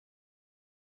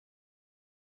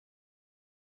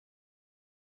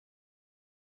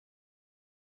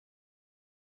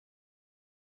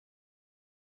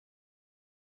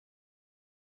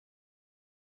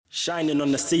Shining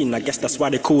on the scene, I guess that's why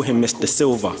they call him Mista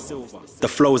Silva. The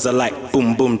flows are like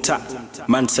boom boom tap,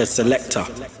 man said selector.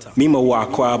 Mima wa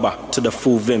kwaba to the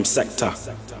FULLVIM sector.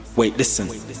 Wait, listen,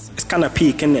 it's kinda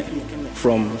peak, innit?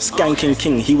 From Skanking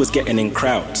King, he was getting in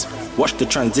crowds. Watch the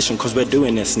transition, cause we're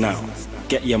doing this now.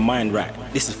 Get your mind right,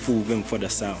 this is FULLVIM for the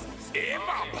sound.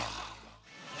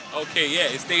 Okay, yeah,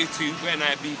 it's day 2, we're in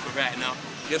Ibiza right now.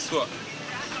 Guess what?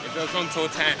 It's Azonto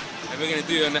time, and we're gonna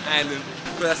do it on the island.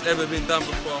 First ever been done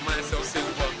before, Mista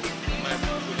Silva. My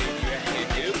beautiful lady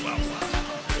right here.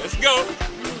 Let's go!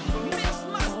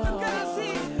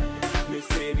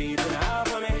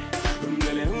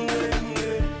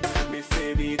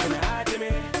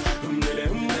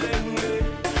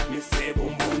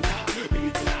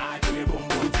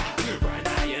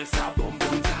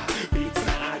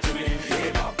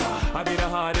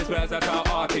 Hardest versatile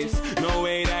artist. No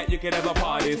way that you could ever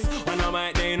part this. When I'm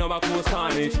at day, no my cool's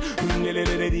carnage.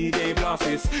 DJ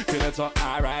blasts to the top,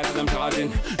 I rise as I'm charging.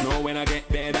 Know when I get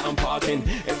there that I'm parking.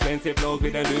 Expensive flows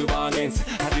with the new bargains.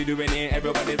 How you doing it?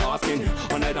 Everybody's asking.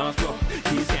 On the dance floor,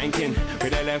 he's skanking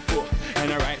with the left foot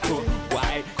and the right foot.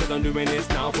 Why? Cause I'm doing this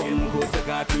now from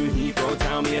Itaca to Heathrow.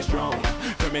 Tell me it's strong.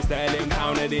 From a styling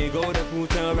counter, they go the food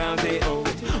turn around, say oh.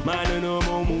 Man, no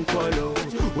more moon color.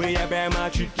 Where you bear my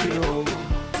chicken.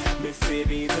 Me say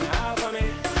beat and half of me.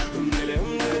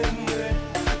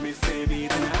 Me say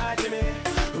beat and half of me.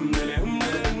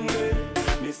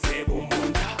 Me say boom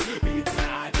boom ta. Beat and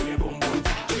half of me boom boom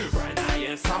ta. Right now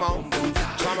yes. Come on,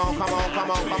 come on, come on,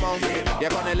 come on, come on. You're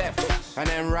gonna left and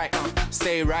then right.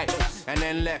 Stay right and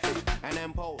then left and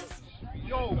then pose.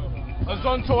 Yo,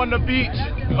 Azonto on the beach.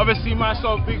 Obviously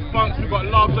myself, Big Funks. We got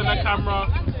Loves on the camera.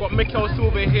 Got Mista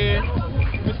Silva here.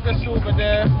 Mista Silva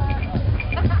there.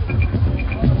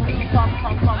 Come,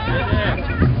 yeah.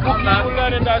 Come man. We're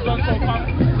learning that Azonto. Come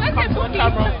to the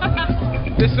camera.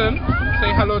 Listen,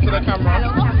 say hello to the camera.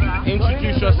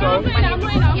 Introduce yourself.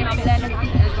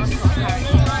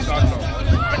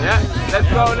 Yeah, let's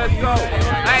go, let's go.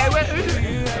 Hey, wait,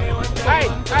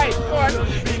 hey, go on.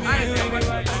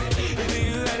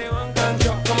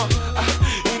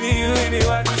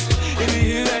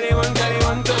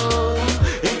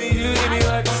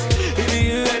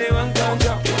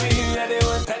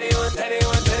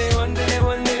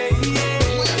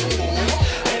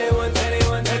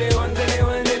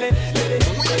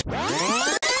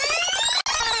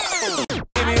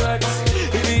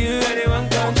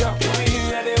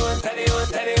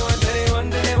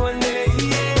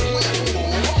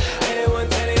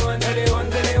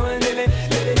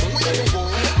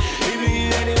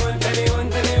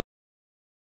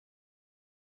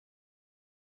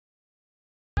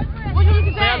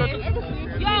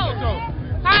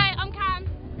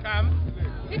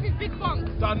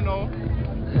 Don't know.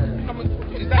 Come on.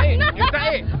 Is that it? Is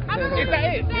that it? Is that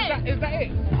it? Is that it?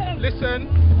 Listen,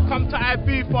 come to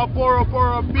Ibiza,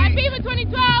 Bora Beach. Ibiza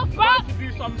 2012, bro. To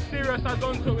do some serious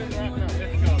Azonto in right now.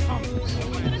 Let's go. Come.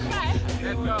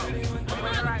 Let's go.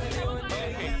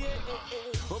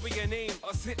 What be your name?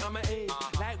 Or sit on my aim.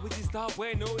 Like with this stuff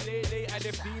where no lady. I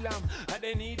dey feel I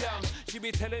dey need She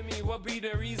be telling me what be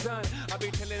the reason. I be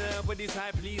telling her what is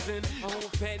high pleasing. I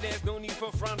won't fair, there's no need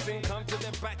for fronting. Come to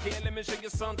the back here, let me show you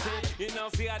something. You know,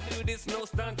 see I do this, no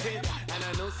stunting. And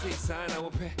I know say sign, I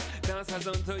will pay. Dance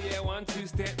Azonto, yeah, 1-2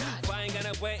 step. If I ain't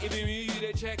gonna wait, if it me, you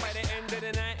they check. By the end of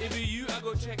the night, if it you, I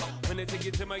go check. When they take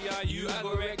you to my yard, you, I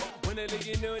go wreck. When they let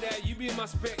you know that you be my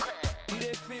spec. You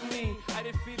didn't fit me, I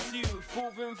didn't fit you.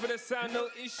 FULLVIM for the sound, no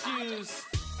issues.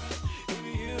 If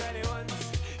you had it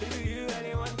once, if you had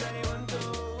it once, I want to.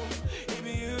 If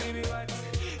you what?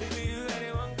 If you had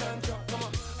it one control, come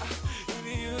on. If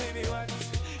you what?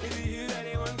 If you had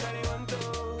it one, I want to.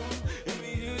 If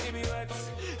you what?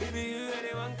 If you had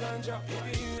it one control,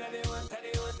 if you had it one,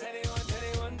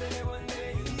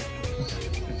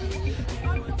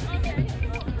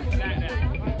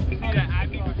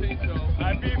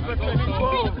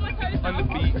 on the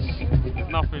beach. It's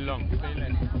nothing long.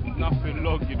 Nothing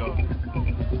long, you know.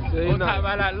 All time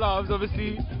I like Loves,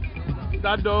 obviously.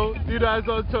 Dado, do that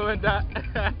Azonto and that.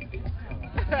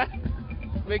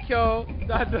 Mikyo,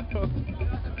 Dado.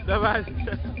 The man.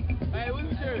 Hey,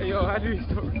 what's your yo, how do you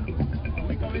stop?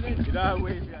 We coming in? You know how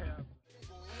wavy I am.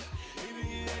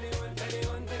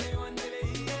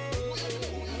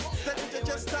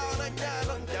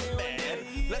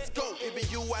 Let's go, it be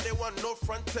you, I don't want no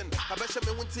frontin'. I bet you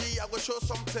me won't see, I go show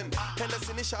something.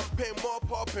 Hennessy, champagne, more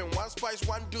popping. One spice,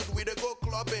 one dude, we dey go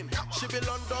clubbing. She be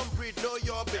London breed, no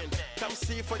yobbing. Come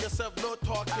see for yourself, no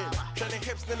talking. Turn the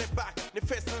hips, then the back, the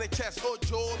face, then the chest. Oh,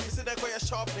 Joe, you see that go you're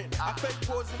shopping. I fake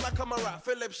pose in my camera,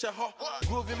 Philip Sheho.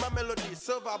 Groove in my melody,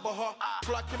 Silva Boho.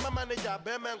 Clock in my manager,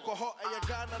 Bearman Coho. And your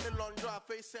gun on the laundry,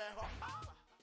 face.